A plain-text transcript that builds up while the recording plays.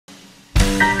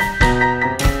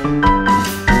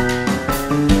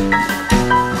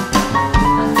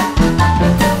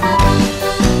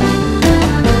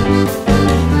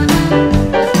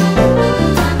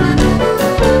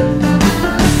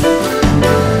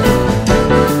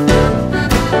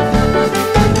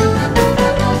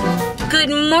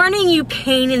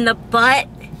Pain in the butt.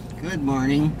 Good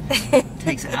morning.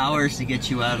 Takes hours to get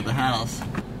you out of the house.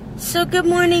 So good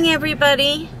morning,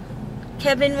 everybody.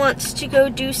 Kevin wants to go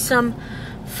do some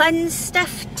fun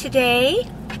stuff today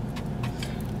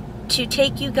to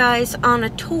take you guys on a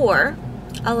tour.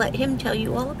 I'll let him tell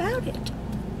you all about it.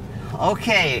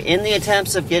 Okay, in the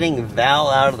attempts of getting Val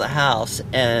out of the house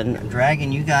and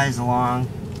dragging you guys along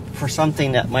for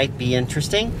something that might be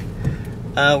interesting,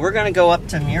 we're going to go up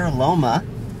to Mira Loma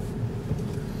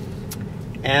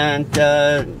and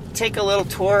take a little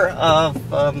tour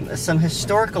of some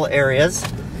historical areas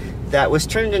that was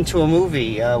turned into a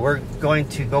movie. We're going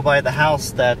to go by the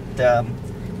house that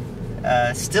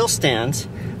still stands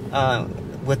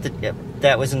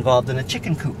that was involved in the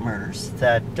chicken coop murders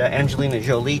that Angelina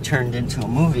Jolie turned into a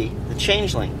movie, The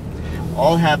Changeling.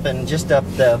 All happened just up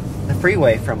the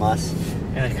freeway from us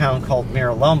in a town called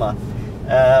Mira Loma.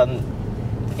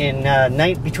 Between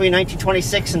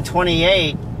 1926 and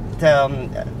 28,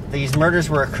 these murders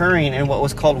were occurring in what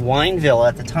was called Wineville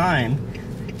at the time,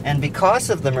 and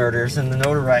because of the murders and the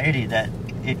notoriety that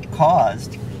it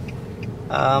caused,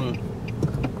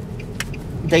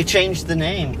 they changed the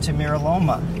name to Mira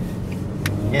Loma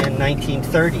in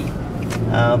 1930.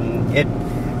 It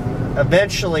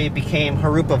eventually became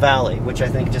Jurupa Valley, which I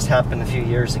think just happened a few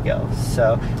years ago.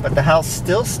 So, but the house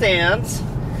still stands,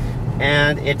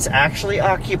 and it's actually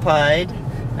occupied.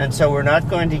 And so we're not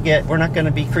going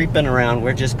to be creeping around.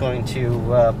 We're just going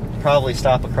to probably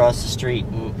stop across the street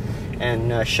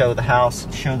and show the house,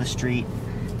 show the street.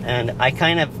 And I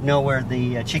kind of know where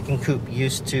the chicken coop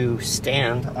used to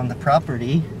stand on the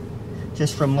property,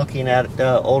 just from looking at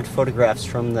old photographs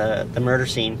from the murder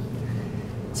scene.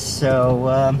 So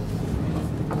I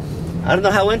don't know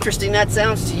how interesting that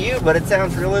sounds to you, but it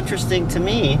sounds real interesting to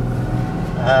me.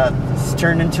 It's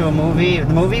turned into a movie.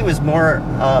 The movie was more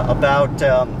about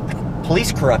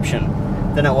police corruption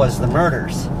than it was the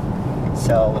murders.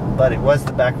 So, but it was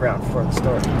the background for the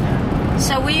story.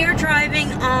 So we are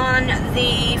driving on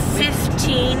the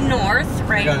 15 North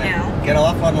right now. Get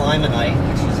off on Limonite,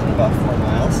 which is about 4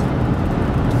 miles.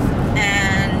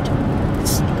 And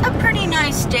it's a pretty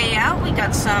nice day out. We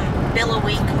got some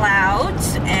billowy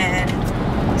clouds and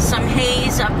some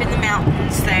haze up in the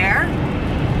mountains there.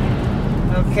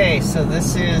 Okay, so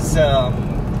this is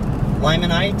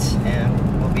Limonite,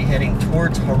 and we'll be heading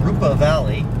towards Jurupa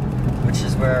Valley, which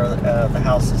is where the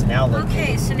house is now located.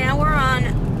 Okay, so now we're on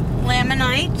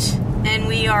Limonite, and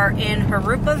we are in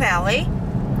Jurupa Valley,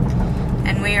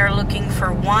 and we are looking for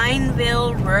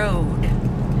Wineville Road.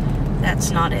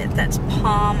 That's not it. That's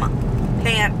Pat's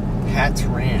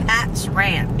Ranch. Pat's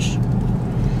Ranch.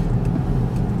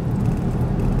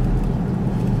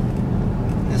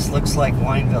 This looks like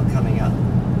Wineville coming up.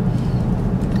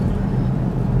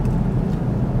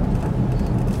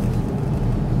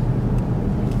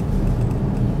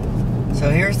 So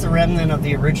here's the remnant of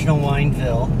the original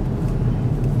Wineville.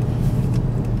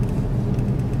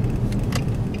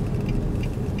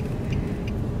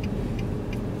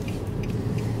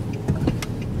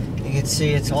 You can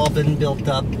see it's all been built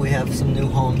up. We have some new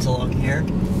homes along here.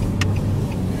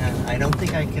 And I don't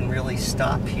think I can really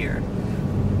stop here.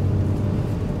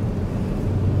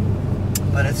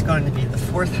 But it's going to be the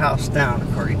 4th house down,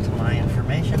 according to my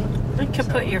information. You could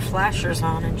put your flashers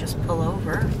on and just pull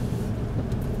over.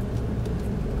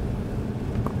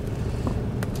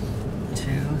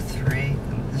 2, 3,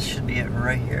 and this should be it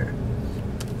right here.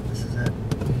 This is it.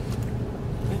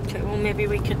 Okay, well maybe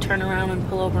we could turn around and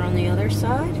pull over on the other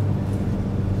side.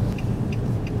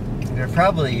 They're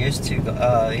probably used to,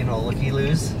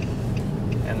 looky-loos.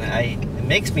 And it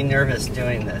makes me nervous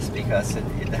doing this because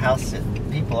the house,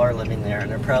 people are living there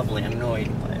and they're probably annoyed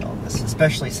by all this,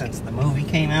 especially since the movie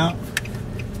came out.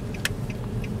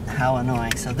 How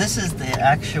annoying. So this is the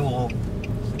actual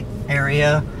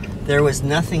area. There was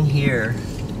nothing here.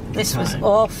 This was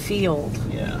all field.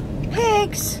 Yeah.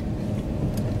 Pigs!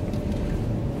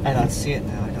 I don't see it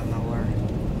now. I don't know where.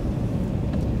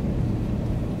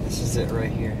 This is it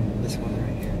right here. This one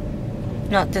right here.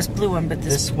 Not this blue one, but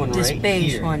this one this right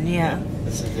beige here. one, yeah.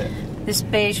 This is it. This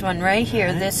beige one right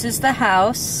here. This is the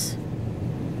house.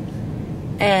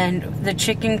 And the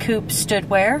chicken coop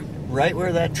stood where? Right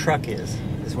where that truck is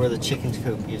where the chicken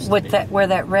coop used to be. Where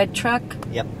that red truck?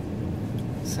 Yep.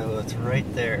 So it's right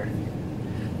there.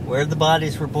 Where the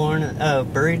bodies were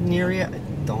buried in the area, I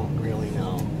don't really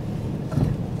know.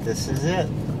 This is it.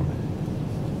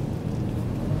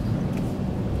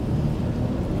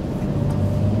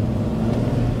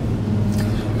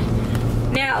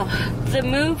 Now, the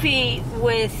movie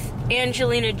with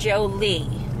Angelina Jolie.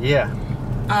 Yeah.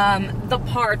 The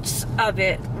parts of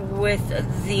it with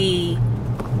the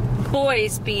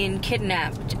boys being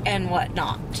kidnapped and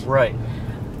whatnot. Right.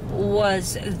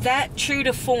 Was that true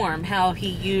to form, how he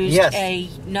used Yes. a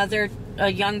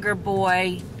younger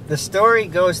boy? The story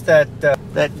goes that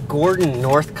that Gordon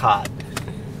Northcott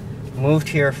moved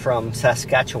here from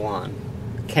Saskatchewan,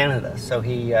 Canada, so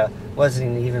he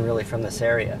wasn't even really from this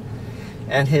area.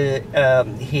 And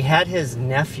he had his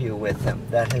nephew with him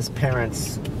that his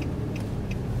parents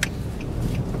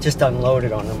just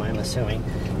unloaded on him, I'm assuming.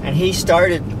 And he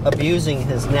started abusing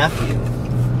his nephew,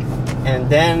 and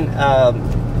then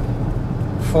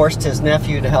forced his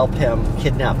nephew to help him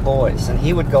kidnap boys. And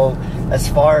he would go as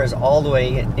far as all the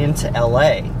way into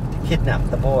LA to kidnap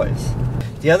the boys.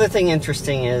 The other thing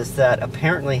interesting is that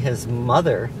apparently his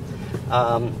mother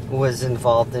was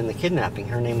involved in the kidnapping.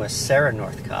 Her name was Sarah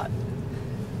Northcott.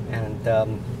 And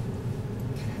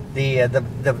the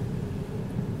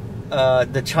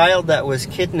child that was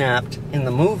kidnapped in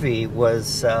the movie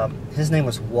was, his name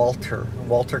was Walter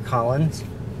Collins.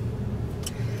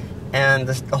 And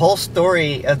the whole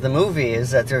story of the movie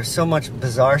is that there's so much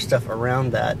bizarre stuff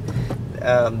around that.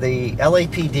 The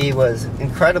LAPD was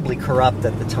incredibly corrupt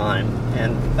at the time,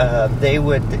 and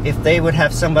if they would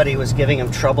have somebody who was giving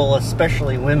them trouble,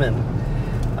 especially women,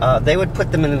 they would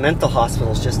put them in the mental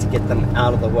hospitals just to get them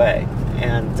out of the way.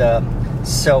 And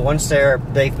so once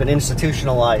they've been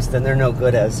institutionalized, then they're no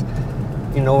good as,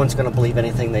 no one's going to believe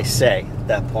anything they say at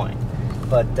that point.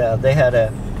 But they had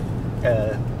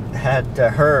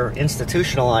her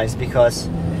institutionalized because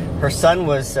her son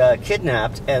was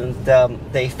kidnapped, and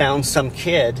they found some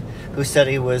kid who said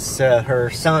he was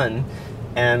her son,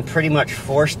 and pretty much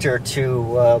forced her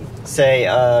to say,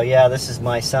 yeah, this is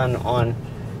my son, on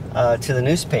to the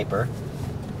newspaper.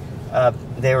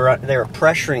 They were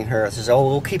pressuring her. It says, oh,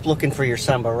 we'll keep looking for your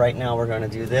son, but right now we're going to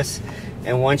do this.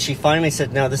 And when she finally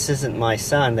said, no, this isn't my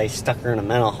son, they stuck her in a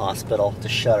mental hospital to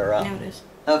shut her up. Notice.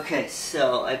 Okay,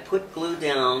 so I put glue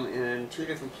down in 2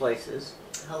 different places.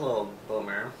 Hello,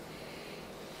 Boomer.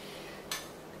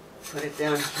 Put it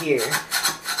down here.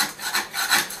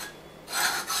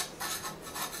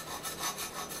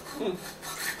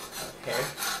 Okay.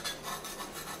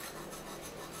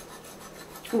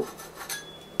 Ooh.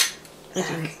 I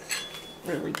didn't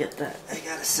really get that. I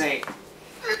gotta say,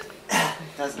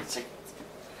 it doesn't stick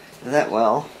that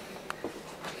well.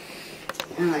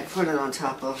 And I put it on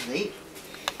top of the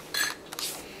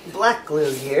black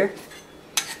glue here,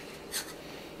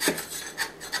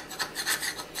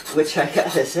 which I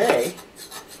gotta say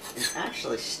is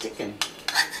actually sticking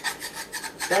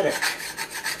better.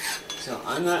 So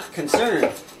I'm not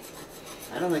concerned.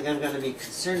 I don't think I'm going to be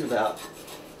concerned about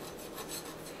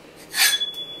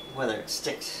whether it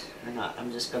sticks or not.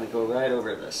 I'm just going to go right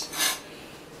over this.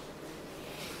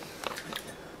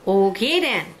 Okay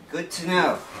then. Good to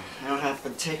know. I don't have to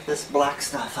take this black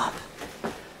stuff up.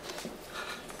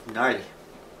 Gnarly.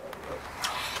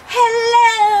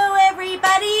 Hello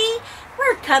everybody.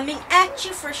 We're coming at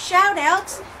you for shout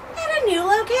outs at a new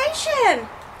location.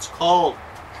 It's cold.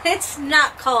 It's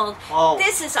not cold. Oh.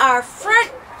 This is our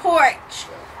front porch,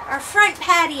 our front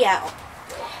patio.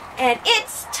 And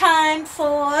it's time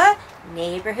for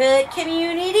neighborhood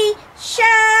community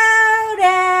shout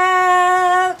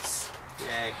outs.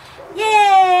 Yay.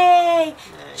 Yay!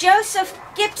 Joseph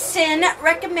Gibson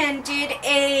recommended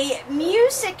a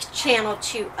music channel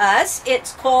to us.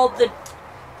 It's called The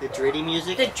Dritty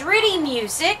Music? The Dritty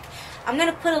Music. I'm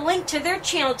going to put a link to their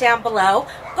channel down below.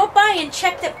 Go by and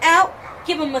check them out.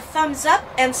 Give them a thumbs up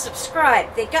and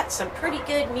subscribe. They got some pretty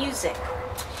good music.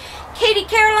 Katie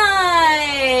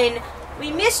Caroline,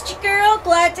 we missed you, girl.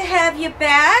 Glad to have you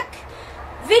back.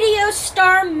 Video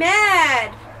Star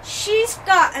Mad. She's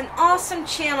got an awesome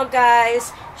channel,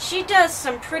 guys. She does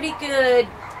some pretty good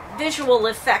visual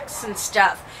effects and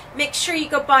stuff. Make sure you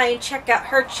go by and check out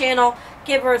her channel.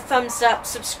 Give her a thumbs up,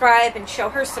 subscribe, and show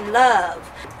her some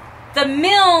love. The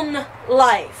Milne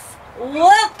Life.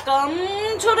 Welcome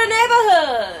to the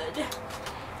neighborhood.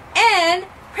 And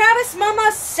Proudest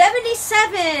Mama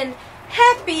 77.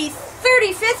 Happy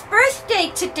 35th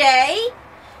birthday today.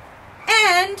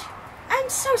 And I'm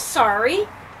so sorry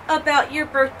about your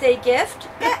birthday gift.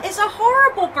 That is a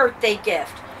horrible birthday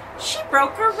gift. She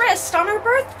broke her wrist on her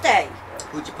birthday.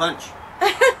 Who'd you punch?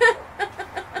 I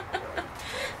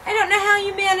don't know how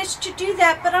you managed to do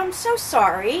that, but I'm so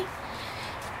sorry.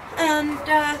 And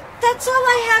that's all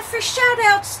I have for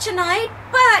shout-outs tonight.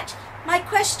 But My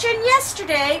question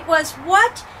yesterday was,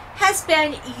 what has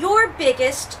been your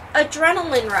biggest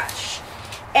adrenaline rush?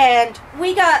 And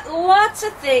we got lots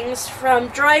of things, from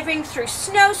driving through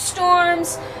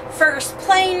snowstorms, first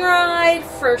plane ride,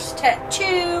 first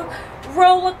tattoo,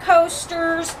 roller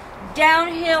coasters,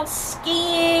 downhill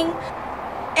skiing.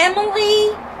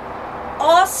 Emily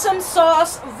Awesome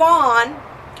Sauce Vaughn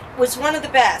was one of the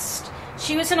best.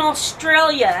 She was in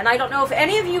Australia, and I don't know if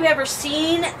any of you ever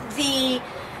seen the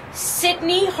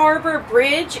Sydney Harbour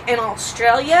Bridge in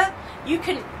Australia. You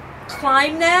can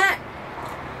climb that,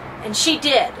 and she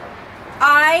did.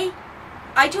 I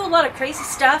do a lot of crazy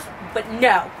stuff, but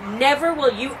no, never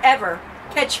will you ever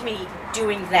catch me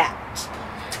doing that.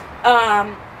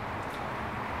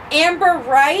 Amber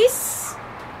Rice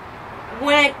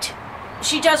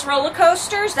she does roller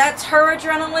coasters. That's her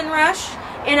adrenaline rush.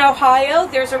 In Ohio,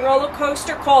 there's a roller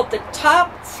coaster called the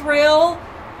Top Thrill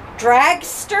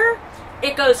Dragster.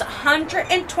 It goes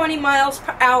 120 miles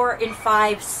per hour in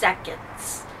 5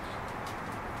 seconds.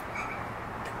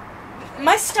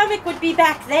 My stomach would be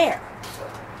back there.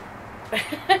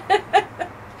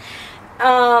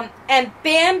 And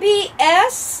Bambi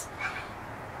S.,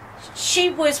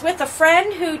 she was with a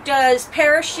friend who does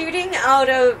parachuting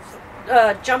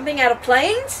jumping out of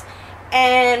planes,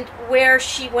 and where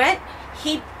she went,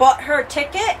 he bought her a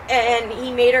ticket and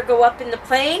he made her go up in the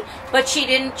plane, but she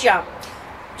didn't jump.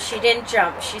 She didn't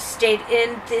jump. She stayed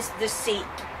in the seat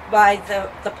by the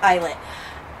pilot.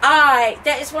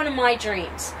 That is one of my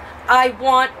dreams. I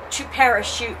want to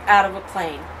parachute out of a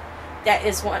plane. That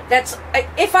is one.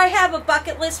 If I have a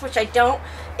bucket list, which I don't,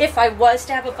 if I was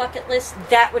to have a bucket list,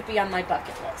 that would be on my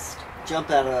bucket list. Jump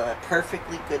out of a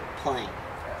perfectly good plane.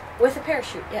 With a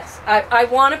parachute, yes. I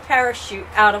want to parachute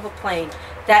out of a plane.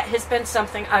 That has been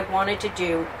something I wanted to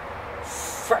do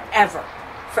forever.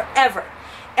 Forever.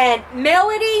 And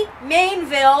Melody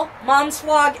Mainville, Mom's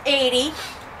Vlog 80,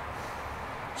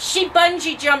 she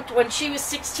bungee jumped when she was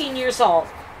 16 years old.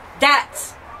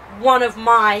 That's one of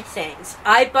my things.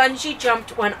 I bungee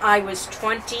jumped when I was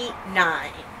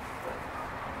 29.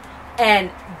 And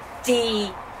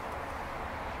the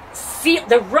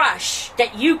rush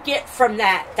that you get from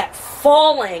that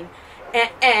falling,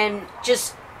 and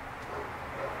just,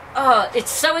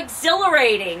 it's so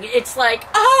exhilarating. It's like,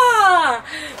 yeah,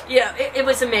 it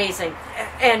was amazing.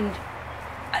 And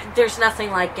there's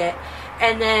nothing like it.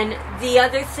 And then the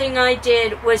other thing I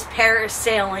did was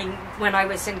parasailing when I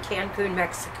was in Cancun,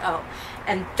 Mexico.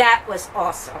 And that was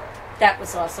awesome. That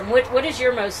was awesome. What is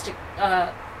your most your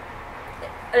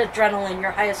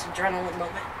highest adrenaline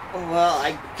moment? Well,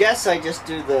 I guess I just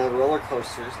do the roller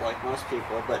coasters like most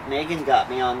people, but Megan got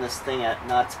me on this thing at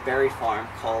Knott's Berry Farm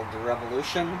called the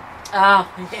Revolution. Oh,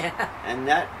 yeah. And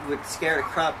that would scare the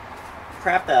crap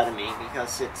out of me,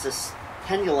 because it's this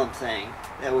pendulum thing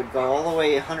that would go all the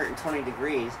way 120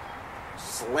 degrees,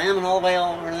 slamming all the way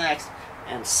over the next,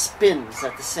 and spins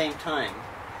at the same time.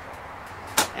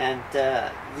 And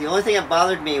the only thing that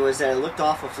bothered me was that it looked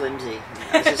awful flimsy.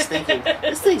 I was just thinking,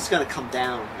 this thing's going to come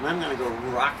down, and I'm going to go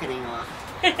rocketing off.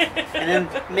 And then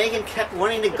Megan kept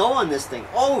wanting to go on this thing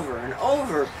over and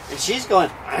over, and she's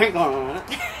going, I ain't going on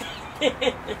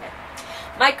it.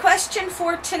 My question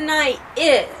for tonight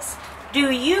is,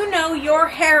 do you know your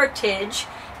heritage?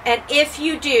 And if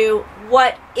you do,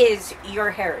 what is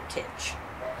your heritage?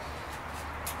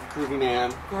 Groovy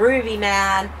man. Groovy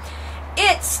man.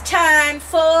 It's time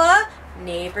for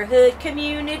Neighborhood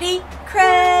Community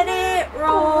Credit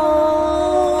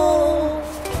Roll.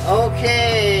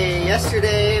 Okay,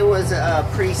 yesterday was a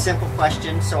pretty simple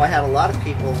question, so I had a lot of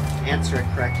people answer it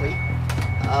correctly.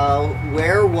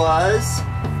 Where was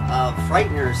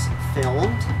Frighteners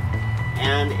filmed?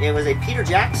 And it was a Peter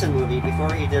Jackson movie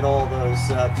before he did all those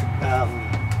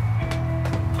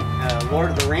Lord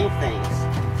of the Ring things,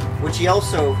 which he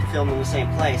also filmed in the same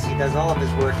place. He does all of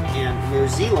his work in New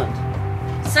Zealand.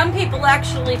 Some people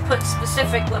actually put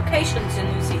specific locations in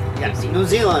New Zealand. Yes, New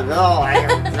Zealand. Oh,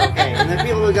 okay. And the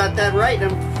people who got that right,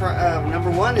 number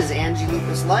one is Angie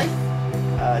Lucas Life,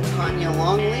 Tanya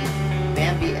Longley,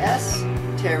 Bambi S,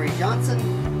 Terry Johnson,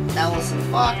 Allison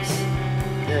Fox,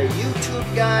 the YouTube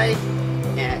guy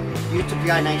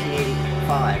 1985,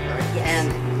 right? Yes.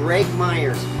 And Greg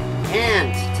Myers.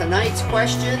 And tonight's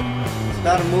question is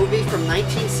about a movie from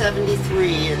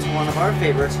 1973. It's one of our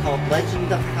favorites called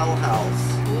Legend of Hell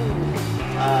House.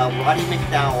 Roddy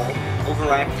McDowell,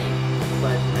 overacting,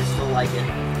 but I still like it.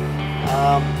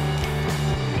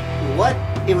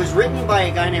 It was written by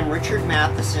a guy named Richard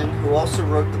Matheson, who also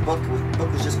wrote the book. The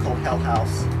book was just called Hell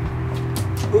House.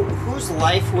 Whose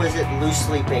life was it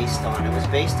loosely based on? It was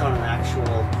based on an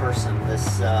actual person, the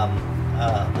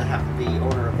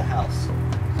owner of the house.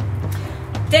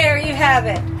 there you have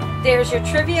it. There's your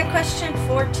trivia question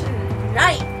for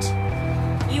tonight.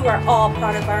 You are all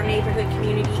part of our neighborhood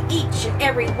community, each and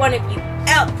every one of you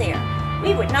out there.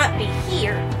 We would not be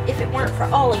here if it weren't for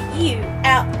all of you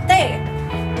out there.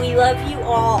 We love you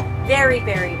all very,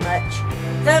 very much.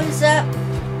 Thumbs up.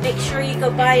 Make sure you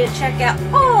go by and check out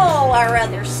all our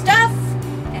other stuff.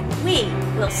 And we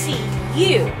will see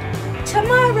you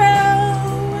tomorrow.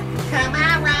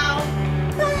 Tomorrow.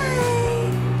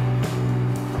 Bye.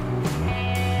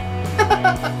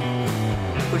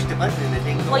 Push the button and it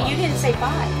didn't go Well, off. you didn't say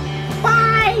bye.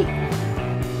 Bye.